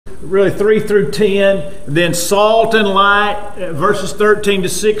really 3 through 10, then salt and light, verses 13 to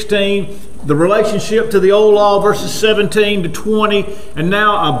 16, the relationship to the old law, verses 17 to 20, and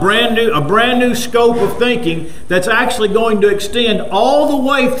now a brand new scope of thinking that's actually going to extend all the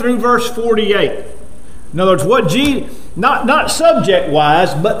way through verse 48. In other words, not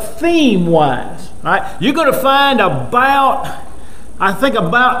subject-wise, but theme-wise. Right? You're going to find about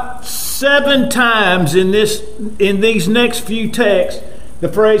 7 times in these next few texts the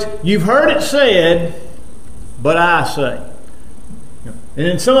phrase, "You've heard it said, but I say." And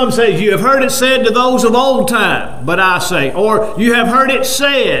then some of them say, "You have heard it said to those of old time, but I say." Or, "You have heard it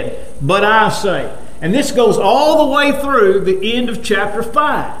said, but I say." And this goes all the way through the end of chapter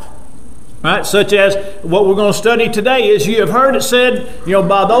 5. Right? Such as what we're going to study today is, "You have heard it said,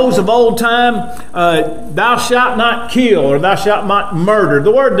 by those of old time, thou shalt not kill," or "thou shalt not murder."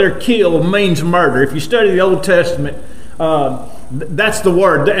 The word there, "kill," means murder. If you study the Old Testament, that's the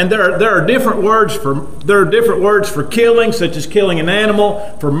word. And there are different words for killing, such as killing an animal;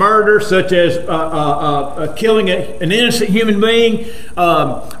 for murder, such as killing an innocent human being;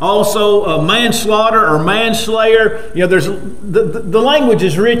 also manslaughter or manslayer. There's the language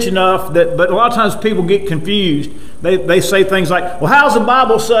is rich enough but a lot of times people get confused. They say things like, "Well, how's the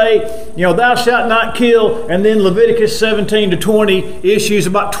Bible say, thou shalt not kill?" And then Leviticus 17 to 20 issues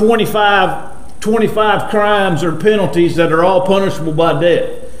about 25 crimes or penalties that are all punishable by death.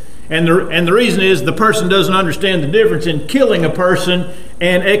 And the reason is the person doesn't understand the difference in killing a person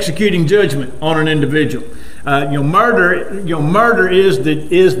and executing judgment on an individual. Murder is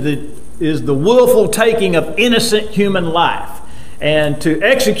the willful taking of innocent human life. And to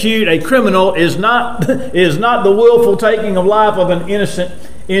execute a criminal is not the willful taking of life of an innocent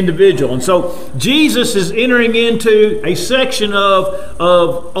individual. And so Jesus is entering into a section of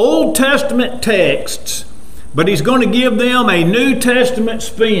Old Testament texts, but he's going to give them a New Testament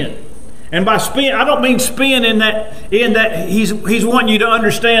spin. And by spin, I don't mean spin in that he's wanting you to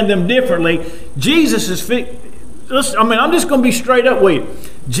understand them differently. I'm just going to be straight up with you.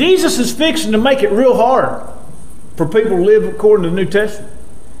 Jesus is fixing to make it real hard for people to live according to the New Testament.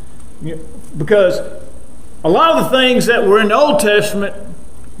 Because a lot of the things that were in the Old Testament,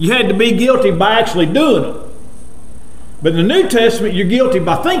 you had to be guilty by actually doing them. But in the New Testament, you're guilty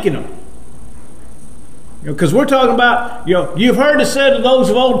by thinking them. Because we're talking about, you've heard it said to those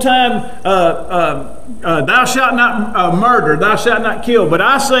of old time, thou shalt not murder, thou shalt not kill. But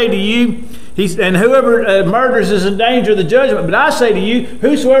I say to you, and whoever murders is in danger of the judgment. But I say to you,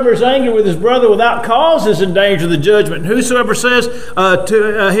 whosoever is angry with his brother without cause is in danger of the judgment. And whosoever says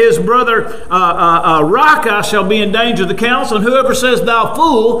to his brother, Raca, shall be in danger of the council. And whoever says, thou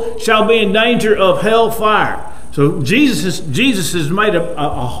fool, shall be in danger of hell fire. So Jesus has made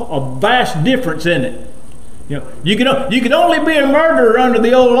a vast difference in it. You can only be a murderer under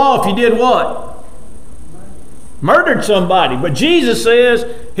the old law if you did what? Murdered somebody. But Jesus says,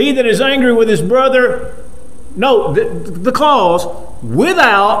 he that is angry with his brother, no, the clause,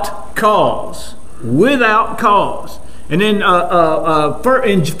 without cause. Without cause. And then in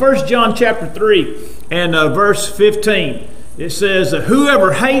 1 John chapter 3 and verse 15, it says that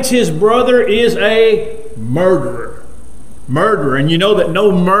whoever hates his brother is a murderer. Murderer. And you know that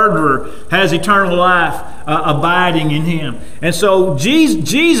no murderer has eternal life abiding in him. And so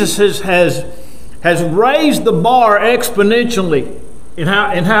Jesus has raised the bar exponentially in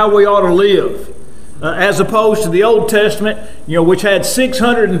how we ought to live, as opposed to the Old Testament, which had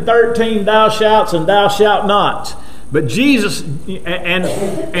 613 thou shalt and thou shalt nots. But Jesus and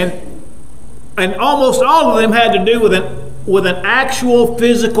almost all of them had to do with an actual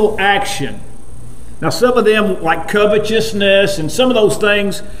physical action. Now, some of them, like covetousness and some of those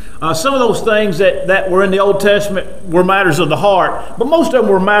things that were in the Old Testament were matters of the heart, but most of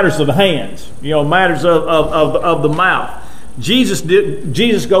them were matters of the hands, matters of the mouth. Jesus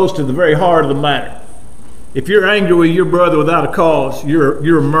goes to the very heart of the matter. If you're angry with your brother without a cause,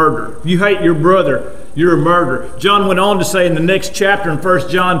 you're a murderer. If you hate your brother, you're a murderer. John went on to say in the next chapter in 1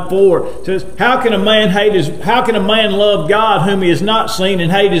 John 4, says, how can a man love God whom he has not seen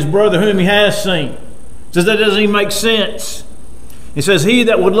and hate his brother whom he has seen? Says that doesn't even make sense. He says, he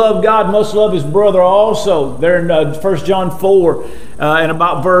that would love God must love his brother also. There in 1 John 4 and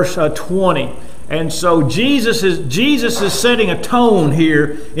about verse 20. And so Jesus is setting a tone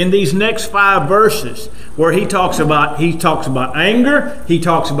here in these next 5 verses where he talks about anger, he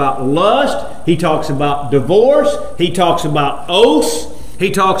talks about lust, he talks about divorce, he talks about oaths,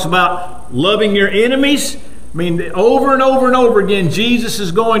 he talks about loving your enemies. I mean, over and over and over again, Jesus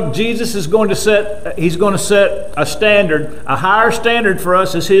is going to set a standard, a higher standard for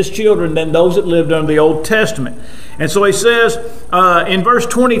us as his children than those that lived under the Old Testament. And so he says in verse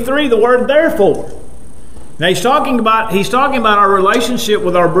 23 the word therefore. Now he's talking about our relationship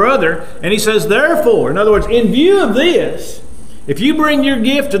with our brother, and he says therefore. In other words, in view of this, if you bring your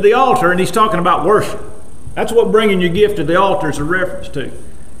gift to the altar, and he's talking about worship. That's what bringing your gift to the altar is a reference to.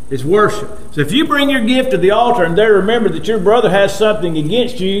 It's worship. So if you bring your gift to the altar and there remember that your brother has something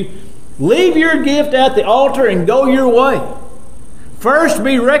against you, leave your gift at the altar and go your way. First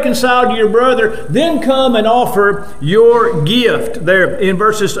be reconciled to your brother, then come and offer your gift. There in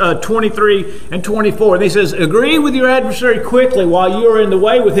verses 23 and 24. And he says, agree with your adversary quickly while you are in the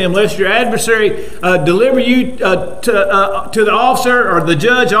way with him, lest your adversary deliver you to the officer or the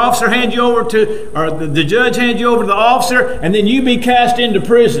judge. Officer hand you over to, or the judge hand you over to the officer, and then you be cast into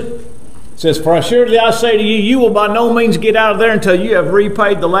prison. It says, for assuredly I say to you, you will by no means get out of there until you have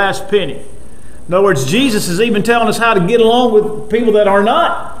repaid the last penny. In other words, Jesus is even telling us how to get along with people that are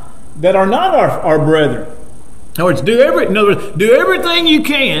not our brethren. In other words, do everything you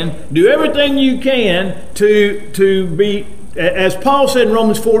can to be, as Paul said in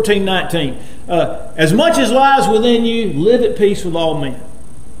Romans 14:19, as much as lies within you, live at peace with all men.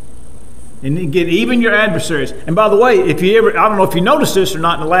 And get even your adversaries. And by the way, I don't know if you noticed this or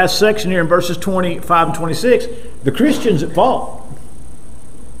not in the last section here in verses 25 and 26, the Christian's at fault.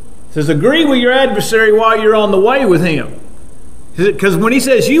 It says, agree with your adversary while you're on the way with him. Because when he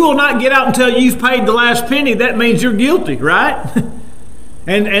says, you will not get out until you've paid the last penny, that means you're guilty, right?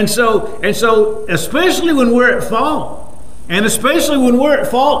 and so, especially when we're at fault, and especially when we're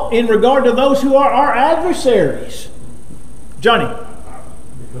at fault in regard to those who are our adversaries. Johnny?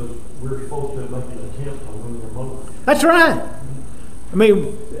 Because we're supposed to make an attempt to win them over. That's right. I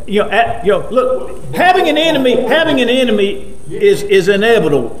mean, look, having an enemy is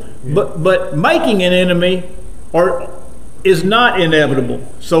inevitable. But making an enemy is not inevitable,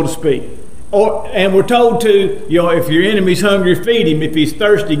 so to speak. And we're told to, if your enemy's hungry, feed him. If he's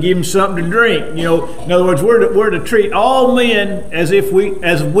thirsty, give him something to drink. In other words, we're to treat all men as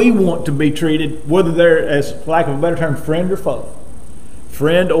we want to be treated, whether they're, as for lack of a better term, friend or foe.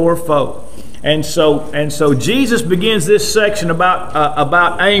 Friend or foe. And so Jesus begins this section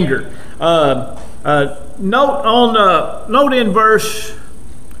about anger. Note in verse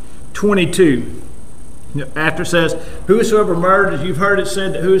 22, after it says, whosoever murders, you've heard it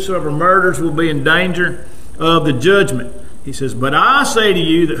said that whosoever murders will be in danger of the judgment. He says, but I say to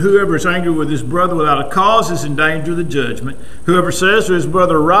you that whoever is angry with his brother without a cause is in danger of the judgment. Whoever says to his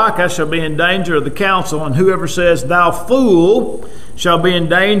brother, Raca, shall be in danger of the council, and whoever says, thou fool, shall be in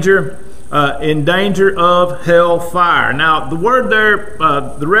danger of hell fire. Now, the word there,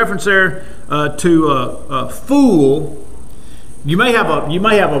 the reference there to fool. You may have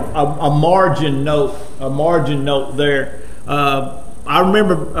a margin note there. I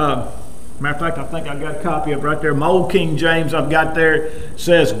remember, matter of fact, I think I got a copy of it right there. My old King James I've got there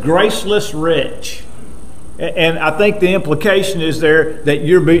says graceless wretch, and I think the implication is there that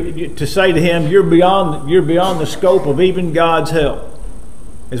to say to him you're beyond the scope of even God's help,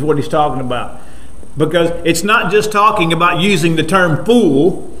 is what he's talking about. Because it's not just talking about using the term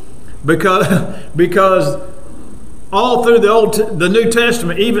fool, because all through the New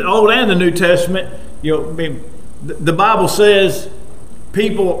Testament, even Old and the New Testament, the Bible says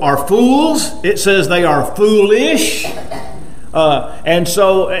people are fools. It says they are foolish, and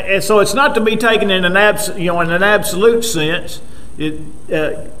so it's not to be taken in an absolute sense. To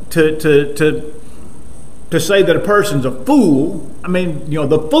say that a person's a fool. I mean,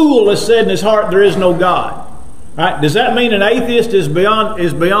 the fool has said in his heart there is no God. Right? Does that mean an atheist is beyond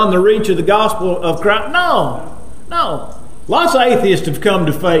the reach of the gospel of Christ? No. Lots of atheists have come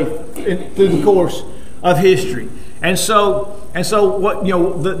to faith through the course of history, and so what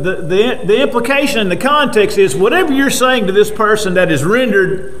the implication and the context is, whatever you're saying to this person that is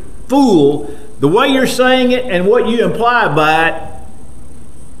rendered fool, the way you're saying it and what you imply by it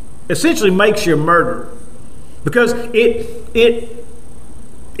essentially makes you a murderer, because it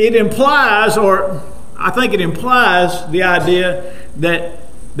implies, or I think it implies the idea that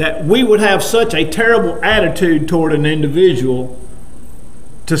we would have such a terrible attitude toward an individual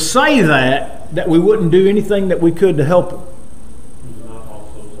to say that we wouldn't do anything that we could to help him. Does not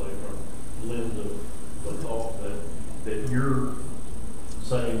also say, or lend the thought that you're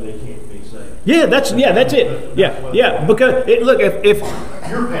saying they can't be saved? Yeah, that's it. Yeah. Because if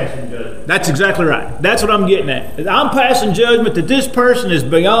you're passing judgment. That's exactly right. That's what I'm getting at. I'm passing judgment that this person is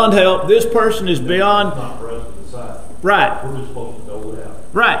beyond help. This person is beyond. It's not for us to decide. Right. We're just supposed to know it out.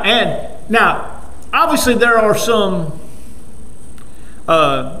 Right. And now, obviously, there are some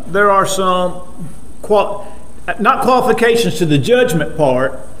not qualifications to the judgment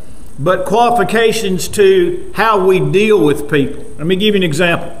part, but qualifications to how we deal with people. Let me give you an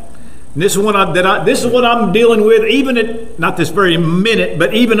example. And this is what I'm dealing with, even at not this very minute,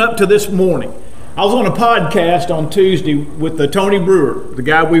 but even up to this morning. I was on a podcast on Tuesday with Tony Brewer, the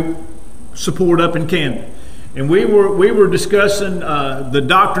guy we support up in Canada, and we were discussing the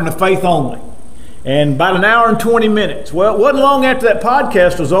doctrine of faith only. And about an hour and 20 minutes. Well, it wasn't long after that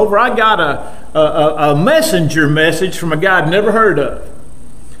podcast was over, I got a messenger message from a guy I'd never heard of.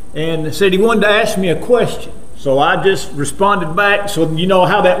 And said he wanted to ask me a question. So I just responded back. So you know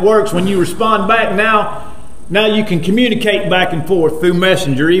how that works. When you respond back, now you can communicate back and forth through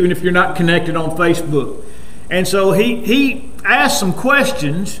Messenger, even if you're not connected on Facebook. And so he asked some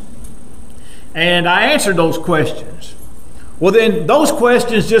questions, and I answered those questions. Well, then those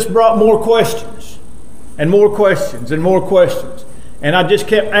questions just brought more questions and more questions and more questions. And I just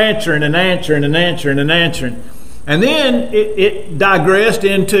kept answering and answering and answering and answering. And then it digressed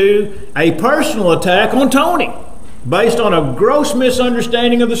into a personal attack on Tony based on a gross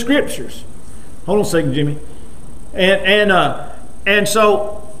misunderstanding of the Scriptures. Hold on a second, Jimmy. And I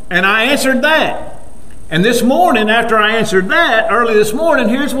answered that. And this morning, after I answered that, early this morning,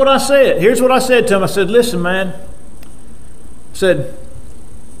 here's what I said. Here's what I said to him. I said, listen, man. I said,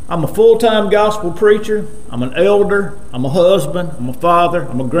 I'm a full-time gospel preacher. I'm an elder. I'm a husband. I'm a father.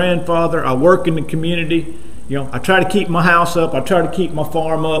 I'm a grandfather. I work in the community. You know, I try to keep my house up. I try to keep my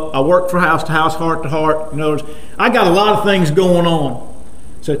farm up. I work for house to house, heart to heart. In other words, I got a lot of things going on.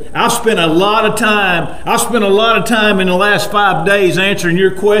 So I spent a lot of time in the last 5 days answering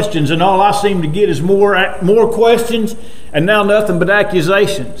your questions, and all I seem to get is more questions, and now nothing but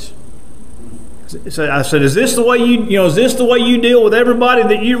accusations. So I said, is this the way is this the way you deal with everybody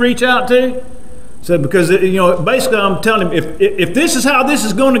that you reach out to? I said, because basically I'm telling him, if this is how this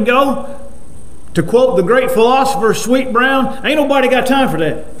is going to go, to quote the great philosopher Sweet Brown, ain't nobody got time for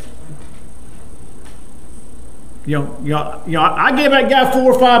that. I gave that guy 4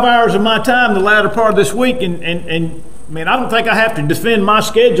 or 5 hours of my time the latter part of this week, and man, I don't think I have to defend my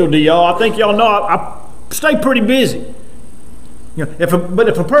schedule to y'all. I think y'all know I stay pretty busy. But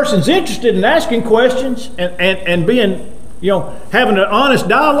if a person's interested in asking questions and being, having an honest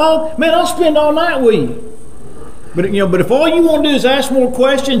dialogue, man, I'll spend all night with you. But if all you want to do is ask more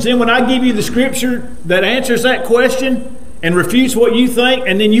questions, then when I give you the Scripture that answers that question and refutes what you think,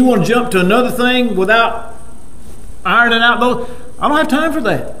 and then you want to jump to another thing without ironing out those, I don't have time for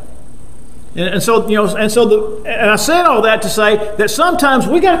that. And so I said all that to say that sometimes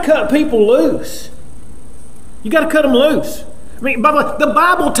we got to cut people loose. You got to cut them loose. I mean, by the way, the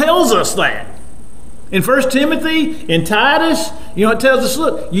Bible tells us that. In 1 Timothy, in Titus, it tells us,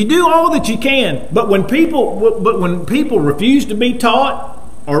 look, you do all that you can, but when people refuse to be taught,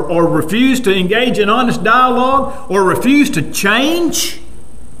 or refuse to engage in honest dialogue, or refuse to change,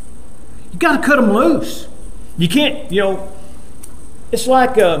 you got to cut them loose. You can't, it's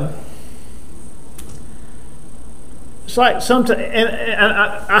like sometimes, and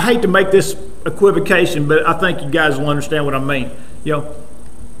I hate to make this equivocation, but I think you guys will understand what I mean.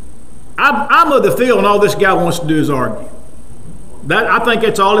 I'm of the feeling all this guy wants to do is argue. I think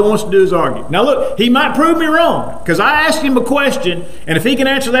that's all he wants to do is argue. Now look, he might prove me wrong, because I asked him a question, and if he can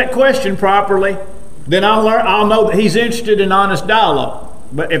answer that question properly, then I'll know that he's interested in honest dialogue.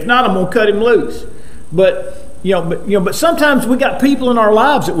 But if not, I'm going to cut him loose. But sometimes we got people in our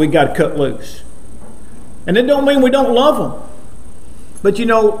lives that we got to cut loose, and it don't mean we don't love them. But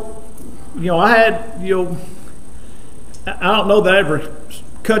I had I don't know that I ever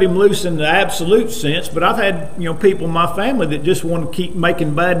cut him loose in the absolute sense, but I've had people in my family that just want to keep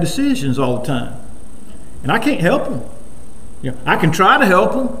making bad decisions all the time, and I can't help them. I can try to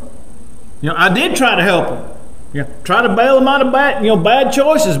help them. I did try to help them. Try to bail them out of bad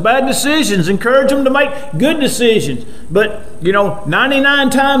choices, bad decisions, encourage them to make good decisions. But 99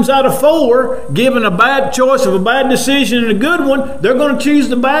 times out of 4, given a bad choice of a bad decision and a good one, they're going to choose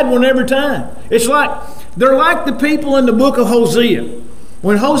the bad one every time. They're like the people in the book of Hosea.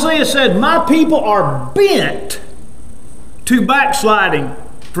 When Hosea said, "My people are bent to backsliding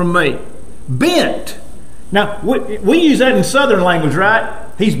from me," bent. Now we use that in Southern language, right?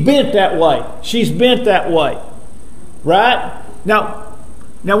 He's bent that way. She's bent that way. Right? Now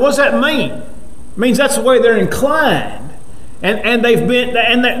what does that mean? It means that's the way they're inclined. And they've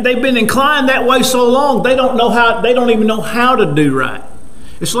been inclined that way so long they don't even know how to do right.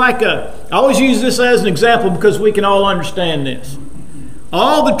 It's like I always use this as an example because we can all understand this.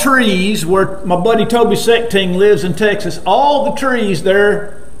 All the trees where my buddy Toby Secting lives in Texas, all the trees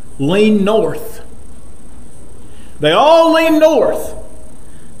there lean north. They all lean north.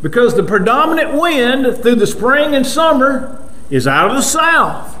 Because the predominant wind through the spring and summer is out of the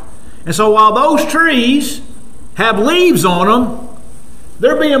south. And so while those trees have leaves on them,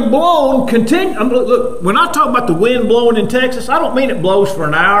 they're being blown Look, when I talk about the wind blowing in Texas, I don't mean it blows for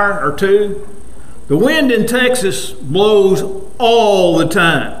an hour or two. The wind in Texas blows all the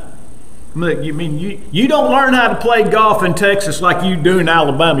time. You don't learn how to play golf in Texas like you do in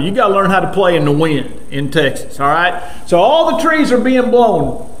Alabama. You got to learn how to play in the wind in Texas, all right? So all the trees are being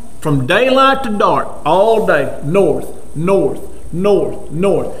blown from daylight to dark all day, north, north, north,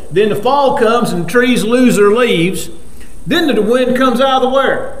 north. Then the fall comes and the trees lose their leaves. Then the wind comes out of the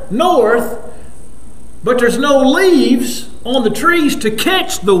where? North, but there's no leaves on the trees to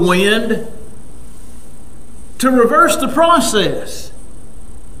catch the wind to reverse the process.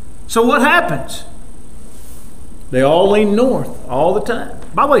 So what happens? They all lean north all the time.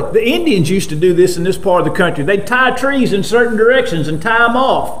 By the way, the Indians used to do this in this part of the country. They'd tie trees in certain directions and tie them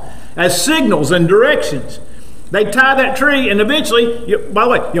off as signals and directions. They'd tie that tree, and eventually, by the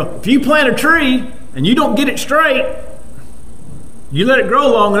way, if you plant a tree and you don't get it straight, you let it grow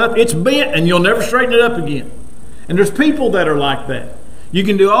long enough, it's bent, and you'll never straighten it up again. And there's people that are like that. You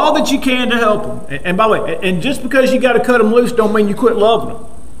can do all that you can to help them. And by the way, and just because you got to cut them loose don't mean you quit loving them.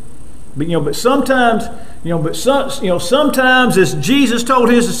 But sometimes, sometimes as Jesus told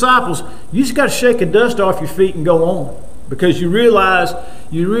his disciples, you just got to shake the dust off your feet and go on, because you realize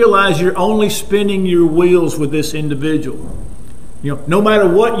you're only spinning your wheels with this individual. No matter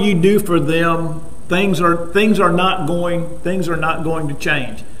what you do for them, things are not going to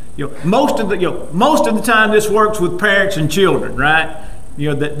change. Most of the time this works with parents and children, right?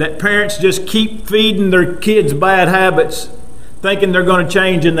 That parents just keep feeding their kids bad habits, thinking they're going to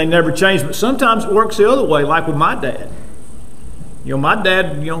change, and they never change. But sometimes it works the other way, like with my dad. My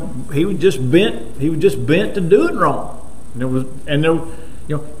dad, he was just bent to do it wrong. And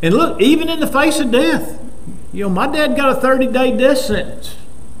look, even in the face of death, my dad got a 30-day death sentence.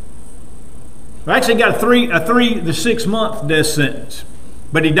 I actually got a 3 to 6 month death sentence,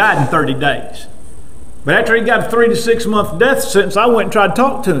 but he died in 30 days. But after he got a 3 to 6 month death sentence, I went and tried to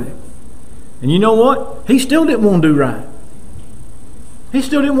talk to him. And you know what? He still didn't want to do right. He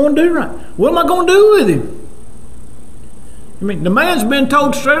still didn't want to do right. What am I going to do with him? The man's been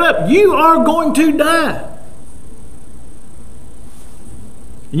told straight up, you are going to die.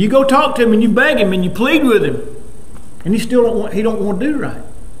 And you go talk to him and you beg him and you plead with him, and he don't want to do right.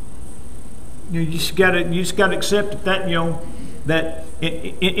 You just got to accept that that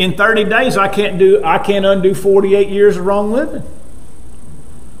in 30 days I can't undo 48 years of wrong living.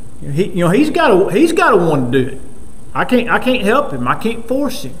 He's got to want to do it. I can't help him. I can't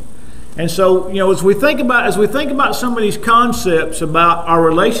force him. And so, as we think about some of these concepts about our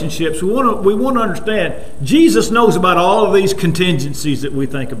relationships, we want to understand Jesus knows about all of these contingencies that we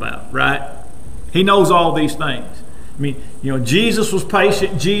think about, right? He knows all these things. Jesus was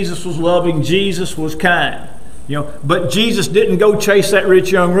patient, Jesus was loving, Jesus was kind. But Jesus didn't go chase that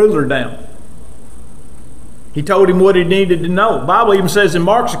rich young ruler down. He told him what he needed to know. The Bible even says in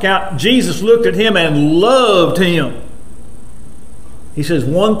Mark's account, Jesus looked at him and loved him. He says,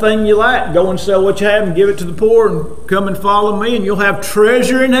 one thing you lack, go and sell what you have and give it to the poor and come and follow me and you'll have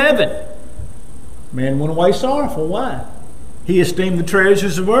treasure in heaven. Man went away sorrowful. Why? He esteemed the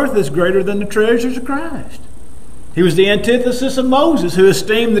treasures of earth as greater than the treasures of Christ. He was the antithesis of Moses, who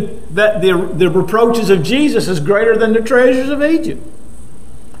esteemed the reproaches of Jesus as greater than the treasures of Egypt.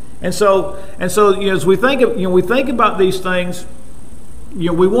 And so, as we think about these things, we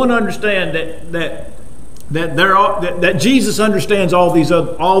want to understand that Jesus understands all these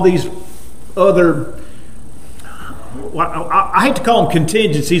other. I hate to call them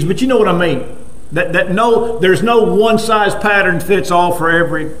contingencies, but you know what I mean. There's no one size pattern fits all for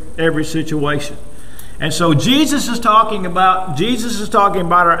every situation. And so Jesus is talking about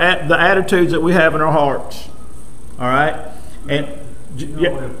the attitudes that we have in our hearts. All right, and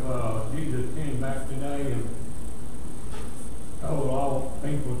if Jesus came back today and told all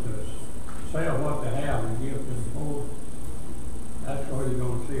people to sell what they have and give to the poor, that's where you're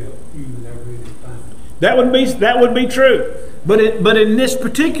going to see a few that ever really find. That would be true. But in this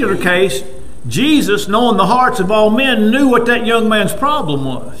particular case, Jesus, knowing the hearts of all men, knew what that young man's problem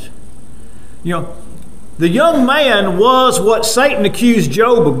was. The young man was what Satan accused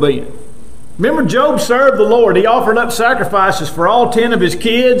Job of being. Remember, Job served the Lord. He offered up sacrifices for all 10 of his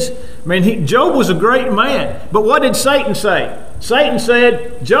kids. Job was a great man. But what did Satan say? Satan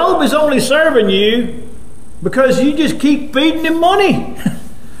said, Job is only serving you because you just keep feeding him money.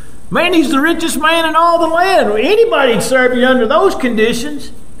 Man, he's the richest man in all the land. Anybody'd serve you under those conditions.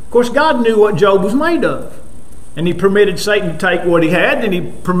 Of course, God knew what Job was made of. And he permitted Satan to take what he had, then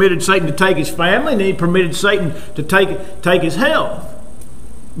he permitted Satan to take his family, and then he permitted Satan to take his health.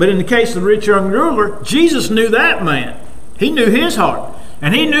 But in the case of the rich young ruler, Jesus knew that man. He knew his heart.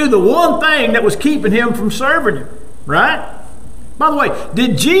 And he knew the one thing that was keeping him from serving him. Right? By the way,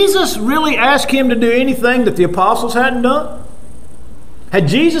 did Jesus really ask him to do anything that the apostles hadn't done? Had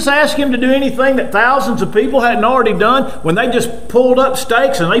Jesus asked him to do anything that thousands of people hadn't already done when they just pulled up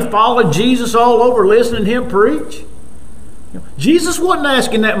stakes and they followed Jesus all over listening to him preach? Jesus wasn't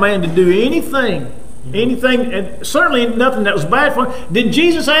asking that man to do anything, and certainly nothing that was bad for him. Did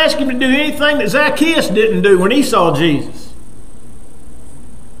Jesus ask him to do anything that Zacchaeus didn't do when he saw Jesus?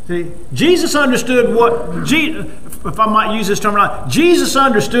 See, Jesus understood if I might use this terminology, Jesus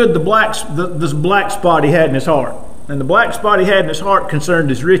understood this black spot he had in his heart. And the black spot he had in his heart concerned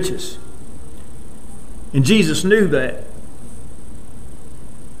his riches. And Jesus knew that.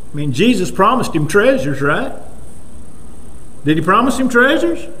 I mean, Jesus promised him treasures, right? Did he promise him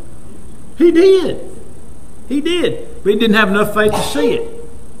treasures? He did. He did. But he didn't have enough faith to see it.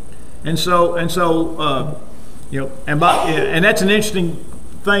 And so, and that's an interesting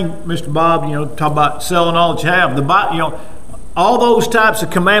thing, Mr. Bob. Talk about selling all that you have. All those types of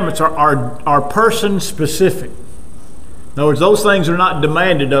commandments are person specific. In other words, those things are not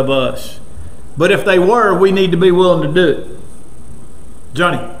demanded of us. But if they were, we need to be willing to do it.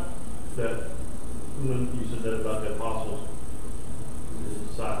 Johnny. That when you said that about the apostles and the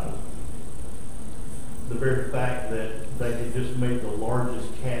disciples, the very fact that they had just made the largest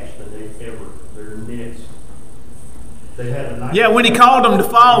catch that they've ever, their nets. They had a night. Yeah, when he called them to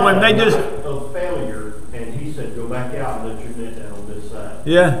follow him, they just of failure, and he said, "Go back out and let your net down on this side."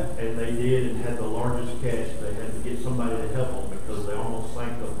 Yeah. And they did, and had the largest catch. They had to get somebody to help them because they almost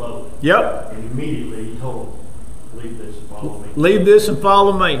sank the boat. Yep. And immediately he told them, "Leave this and follow me." Leave this and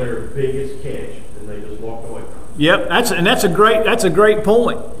follow me. Their biggest catch, and they just walked away from it. Yep, that's a great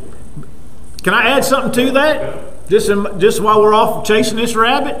point. Can I add something to that? Just while we're off chasing this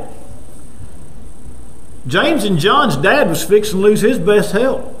rabbit. James and John's dad was fixing to lose his best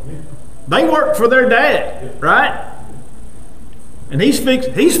help. They worked for their dad, right? And he's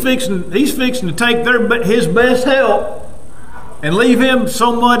fixing to take his best help and leave him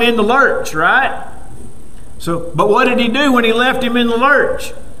somewhat in the lurch, right? So, but what did he do when he left him in the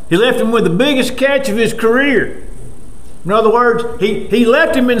lurch? He left him with the biggest catch of his career. In other words, he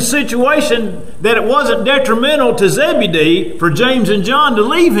left him in a situation that it wasn't detrimental to Zebedee for James and John to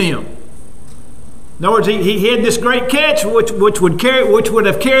leave him. In other words, he had this great catch which would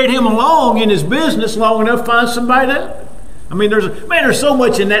have carried him along in his business long enough to find somebody to help him. I mean, there's so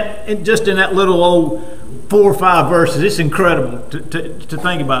much in that little old 4 or 5 verses. It's incredible to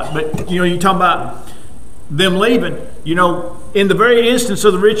think about. But you talk about them leaving. In the very instance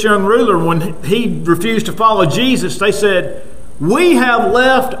of the rich young ruler, when he refused to follow Jesus, they said, "We have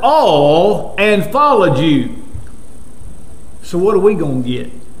left all and followed you." So what are we going to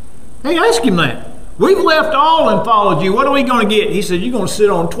get? Hey, ask him that. We've left all and followed you. What are we going to get? He said, "You're going to sit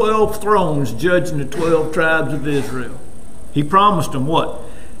on 12 thrones judging the 12 tribes of Israel." He promised them what?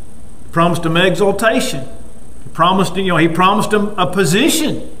 He promised them exaltation. He promised them a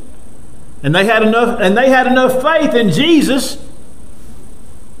position. And they had enough faith in Jesus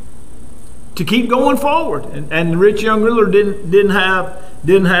to keep going forward. And the rich young ruler didn't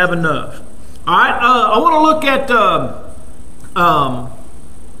have enough. All right, I want to look at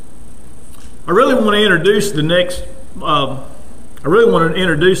I really want to introduce the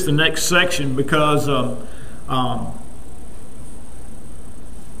next section because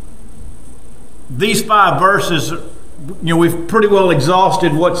these 5 verses, we've pretty well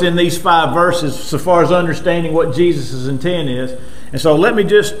exhausted what's in these 5 verses so far as understanding what Jesus' intent is. And so let me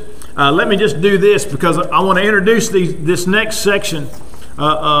just do this because I want to introduce this next section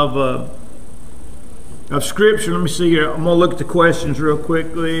of Scripture. Let me see here. I'm going to look at the questions real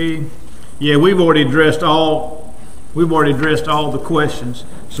quickly. Yeah, we've already addressed all the questions.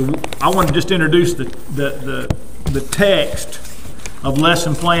 So I want to just introduce the text of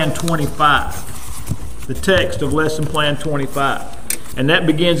Lesson Plan 25. The text of Lesson Plan 25. And that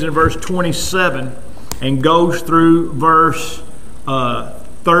begins in verse 27 and goes through verse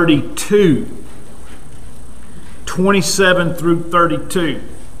 32. 27 through 32.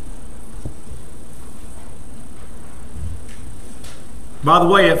 By the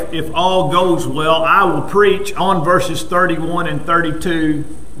way, if all goes well, I will preach on verses 31 and 32,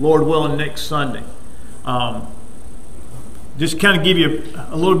 Lord willing, next Sunday. Just kind of give you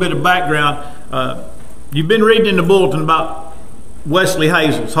a little bit of background. You've been reading in the bulletin about Wesley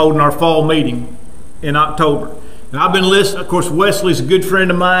Hazel's holding our fall meeting in October. And I've been listening. Of course, Wesley's a good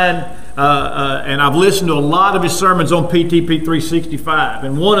friend of mine, and I've listened to a lot of his sermons on PTP 365.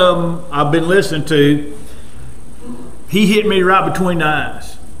 And one of them I've been listening to, he hit me right between the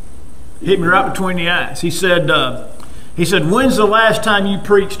eyes. Hit me right between the eyes. He said, when's the last time you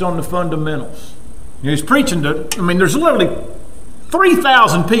preached on the fundamentals? He's preaching to, there's literally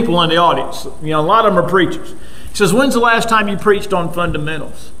 3,000 people in the audience. A lot of them are preachers. He says, when's the last time you preached on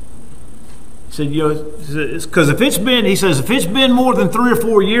fundamentals? He said, because if it's been more than 3 or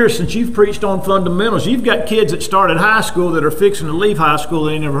 4 years since you've preached on fundamentals, you've got kids that started high school that are fixing to leave high school,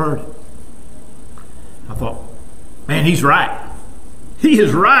 they ain't never heard it. I thought, man, he's right. He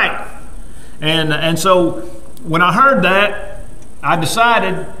is right. And so when I heard that, I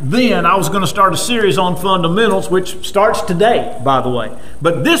decided then I was going to start a series on fundamentals, which starts today, by the way.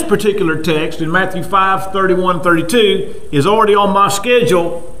 But this particular text in Matthew 5, 31, 32 is already on my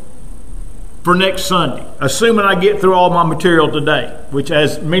schedule for next Sunday, assuming I get through all my material today, which,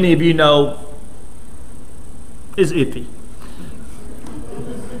 as many of you know, is iffy.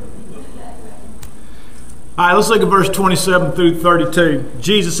 All right, let's look at verse 27 through 32.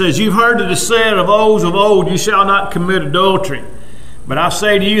 Jesus says, you've heard it is said of old, you shall not commit adultery. But I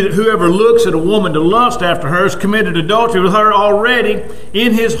say to you that whoever looks at a woman to lust after her has committed adultery with her already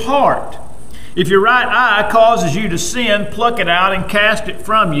in his heart. If your right eye causes you to sin, pluck it out and cast it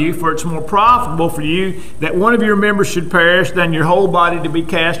from you, for it's more profitable for you that one of your members should perish than your whole body to be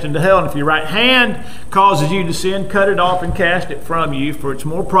cast into hell. And if your right hand causes you to sin, cut it off and cast it from you, for it's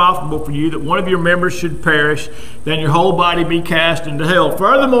more profitable for you that one of your members should perish than your whole body be cast into hell.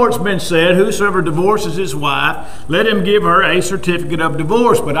 Furthermore, it's been said, whosoever divorces his wife, let him give her a certificate of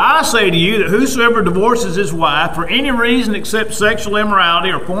divorce. But I say to you that whosoever divorces his wife for any reason except sexual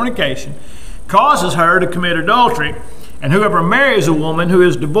immorality or fornication causes her to commit adultery, and whoever marries a woman who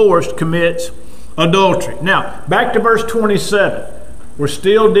is divorced commits adultery. Now, back to verse 27. We're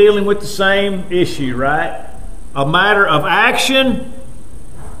still dealing with the same issue, right? A matter of action,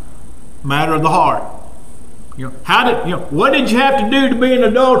 matter of the heart. What did you have to do to be an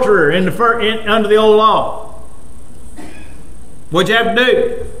adulterer under the old law? What'd you have to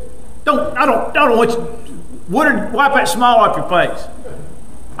do? I don't want you. Wipe that smile off your face.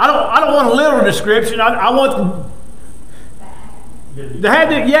 I don't want a literal description. I want you had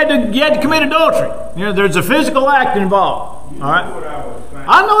to commit adultery. There's a physical act involved. All right.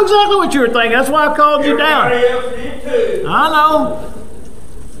 I know exactly what you were thinking. That's why I called you down. Everybody else did too. I know.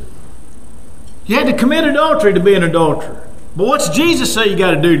 You had to commit adultery to be an adulterer. But what's Jesus say you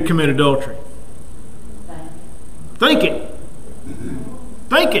got to do to commit adultery? Think it.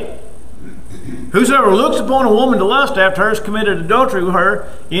 Think it. Whosoever looks upon a woman to lust after her has committed adultery with her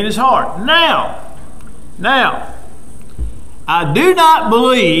in his heart. Now, I do not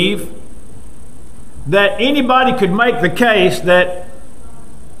believe that anybody could make the case that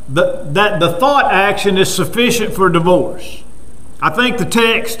the thought action is sufficient for divorce. I think the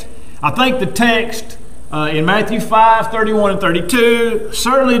text in Matthew 5, 31 and 32,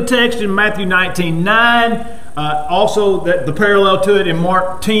 certainly the text in Matthew 19, 9, also the parallel to it in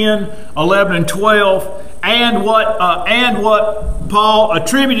Mark 10, 11 and 12, and what Paul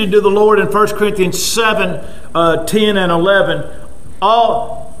attributed to the Lord in 1 Corinthians 7, 10 and 11,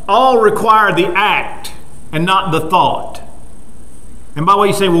 all require the act and not the thought. And by the way,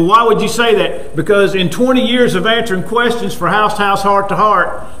 you say, well, why would you say that? Because in 20 years of answering questions for House to House, Heart to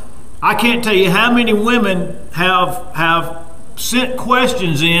Heart, I can't tell you how many women have sent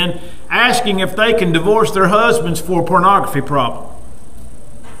questions in asking if they can divorce their husbands for a pornography problem.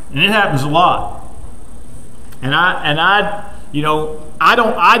 And it happens a lot. And I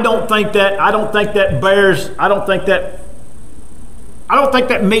don't think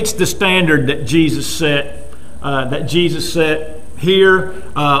that meets the standard that Jesus set here,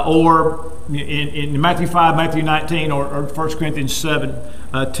 or in Matthew 5, Matthew 19, or 1 Corinthians 7,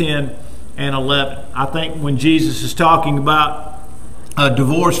 10 and 11. I think when Jesus is talking about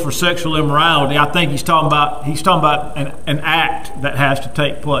divorce for sexual immorality, I think he's talking about an act that has to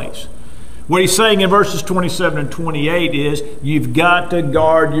take place. What he's saying in verses 27 and 28 is, you've got to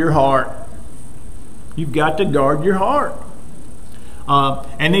guard your heart. You've got to guard your heart.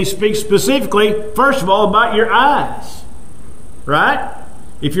 And he speaks specifically, first of all, about your eyes. Right?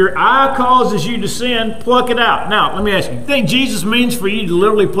 If your eye causes you to sin, pluck it out. Now, let me ask you, you think Jesus means for you to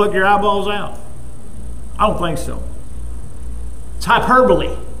literally pluck your eyeballs out? I don't think so. It's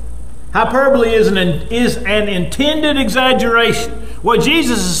hyperbole. Hyperbole is an intended exaggeration. What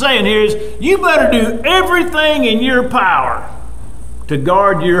Jesus is saying here is, you better do everything in your power to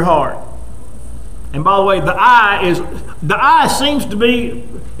guard your heart. And by the way, the eye seems to be,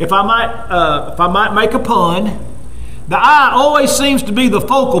 if I might make a pun, the eye always seems to be the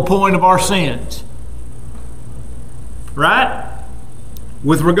focal point of our sins. Right?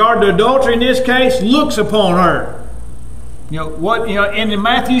 With regard to adultery in this case, looks upon her. And in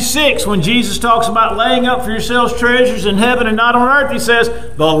Matthew 6, when Jesus talks about laying up for yourselves treasures in heaven and not on earth, he says,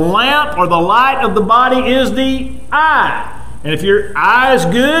 the lamp or the light of the body is the eye. And if your eye is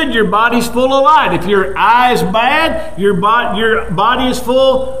good, your body's full of light. If your eye is bad, your body is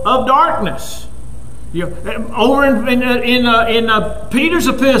full of darkness. Over in Peter's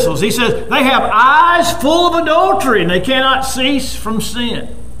epistles, he says they have eyes full of adultery and they cannot cease from sin.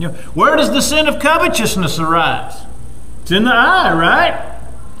 Where does the sin of covetousness arise? It's in the eye, right?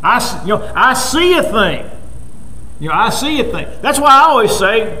 I see a thing. I see a thing. That's why I always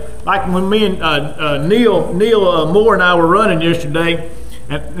say, like when me and Neil Moore and I were running yesterday,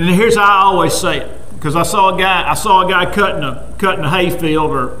 and here's how I always say it, because I saw a guy cutting a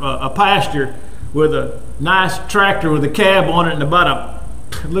hayfield or a pasture with a nice tractor with a cab on it and it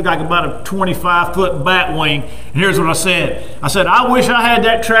looked like about a 25-foot bat wing. And here's what I said. I said, I wish I had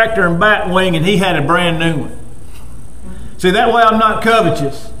that tractor and bat wing and he had a brand new one. See, that way I'm not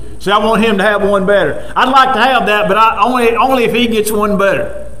covetous. See, I want him to have one better. I'd like to have that, but only if he gets one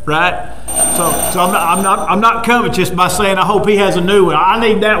better, right? So I'm not covetous by saying I hope he has a new one. I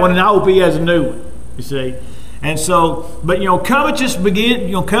need that one, and I hope he has a new one. You see, and so, but covetousness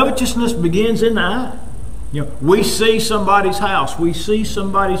begins in the eye. We see somebody's house, we see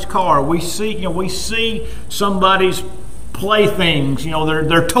somebody's car, we see somebody's playthings,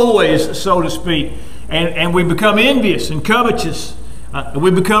 their toys, so to speak. And we become envious and covetous.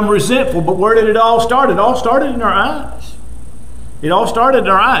 We become resentful. But where did it all start? It all started in our eyes. It all started in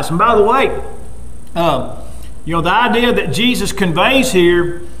our eyes. And by the way, the idea that Jesus conveys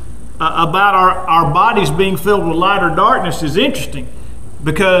here about our bodies being filled with light or darkness is interesting,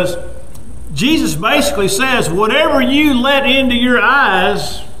 because Jesus basically says whatever you let into your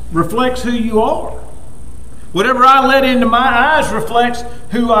eyes reflects who you are. Whatever I let into my eyes reflects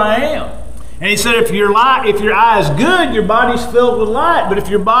who I am. And he said, if your eye is good, your body's filled with light. But if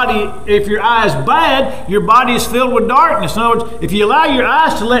your eye is bad, your body is filled with darkness. In other words, if you allow your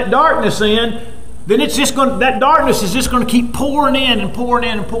eyes to let darkness in, then that darkness is just going to keep pouring in and pouring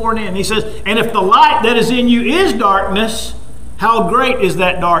in and pouring in. And he says, and if the light that is in you is darkness, how great is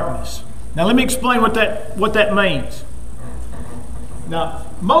that darkness? Now let me explain what that means. Now,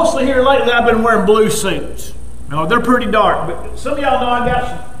 mostly here lately I've been wearing blue suits. Now, they're pretty dark, but some of y'all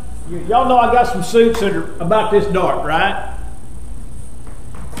know I got some suits that are about this dark, right?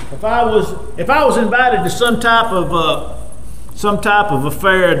 If I was invited to some type of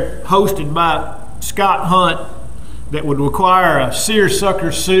affair hosted by Scott Hunt that would require a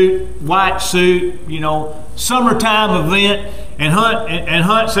seersucker suit, white suit, summertime event, and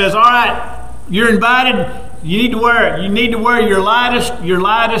Hunt says, "All right, you're invited. You need to wear your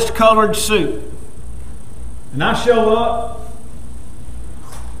lightest colored suit." And I show up.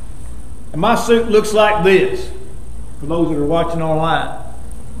 And my suit looks like this, for those that are watching online.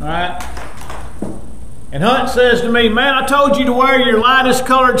 All right? And Hunt says to me, "Man, I told you to wear your lightest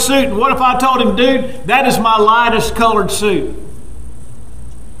colored suit." And what if I told him, "Dude, that is my lightest colored suit.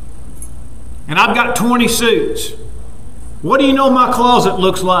 And I've got 20 suits." What do you know my closet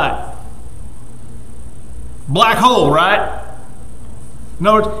looks like? Black hole, right? In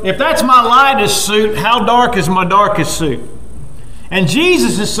other words, if that's my lightest suit, how dark is my darkest suit? And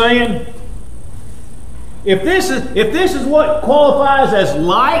Jesus is saying, if this is what qualifies as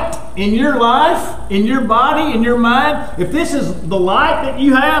light in your life, in your body, in your mind, if this is the light that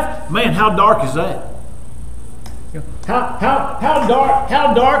you have, man, how dark is that?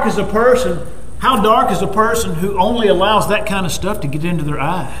 How dark is a person? How dark is a person who only allows that kind of stuff to get into their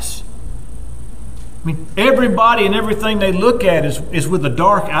eyes? I mean, everybody and everything they look at is with a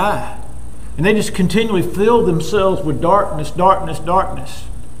dark eye. And they just continually fill themselves with darkness, darkness, darkness.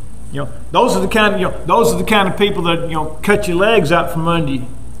 Those are the kind of people that cut your legs out from under you,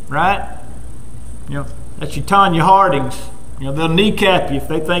 right? That's your Tanya Hardings. They'll kneecap you if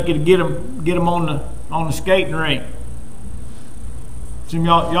they think it'll get them on the skating rink. Some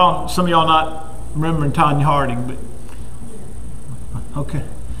of y'all not remembering Tanya Harding, but okay.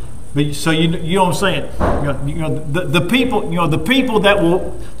 But so you know what I'm saying? The people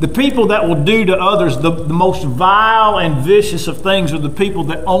that will do to others the most vile and vicious of things are the people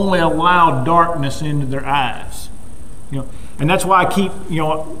that only allow darkness into their eyes. And that's why I keep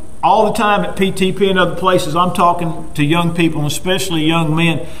all the time at PTP and other places I'm talking to young people, and especially young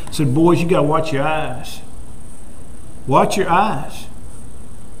men. I said, boys, you got to watch your eyes. Watch your eyes.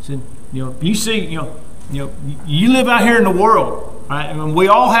 I said, you see, you live out here in the world. Right? And we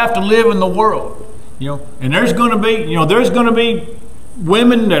all have to live in the world, and there's going to be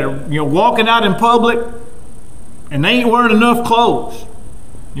women that are walking out in public and they ain't wearing enough clothes.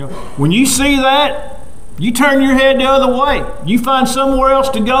 When you see that, You turn your head the other way. You find somewhere else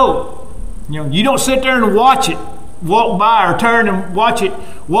to go. You don't sit there and watch it walk by or turn and watch it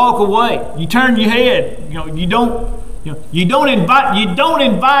walk away. You turn your head. You don't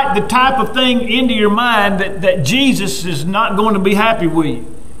invite the type of thing into your mind that Jesus is not going to be happy with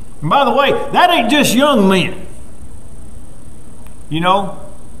you. And by the way, that ain't just young men.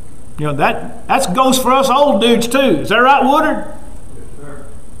 That goes for us old dudes too. Is that right, Woodard? Yes, sir.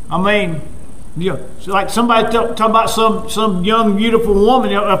 I mean, it's like somebody talk about some young beautiful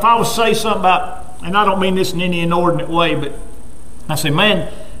woman. If I was to say something about, and I don't mean this in any inordinate way, but I say,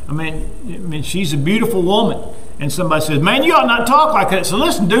 man, I mean, she's a beautiful woman. And somebody says, man, you ought not talk like that. So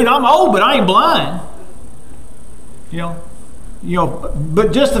listen, dude, I'm old, but I ain't blind.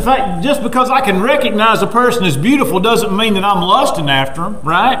 But just because I can recognize a person as beautiful doesn't mean that I'm lusting after them,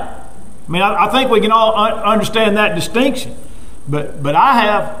 right? I mean, I think we can all understand that distinction. But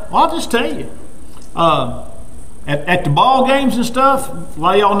I'll just tell you, at the ball games and stuff, a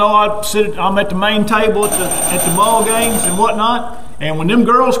lot of y'all know I'm at the main table at the ball games and whatnot. And when them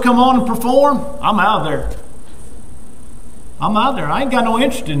girls come on and perform, I'm out of there. I ain't got no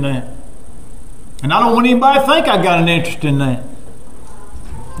interest in that. And I don't want anybody to think I got an interest in that.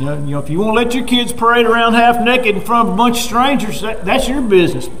 If you want to let your kids parade around half naked in front of a bunch of strangers, that's your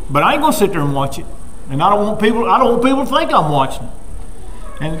business. But I ain't going to sit there and watch it. And I don't want people to think I'm watching it.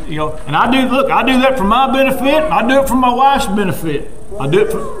 And I do that for my benefit. I do it for my wife's benefit. I do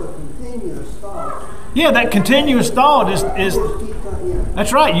it for continuous thought. Yeah, that continuous thought is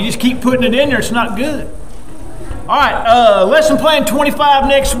that's right. You just keep putting it in there. It's not good. All right, lesson plan 25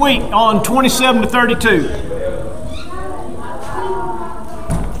 next week on 27 to 32.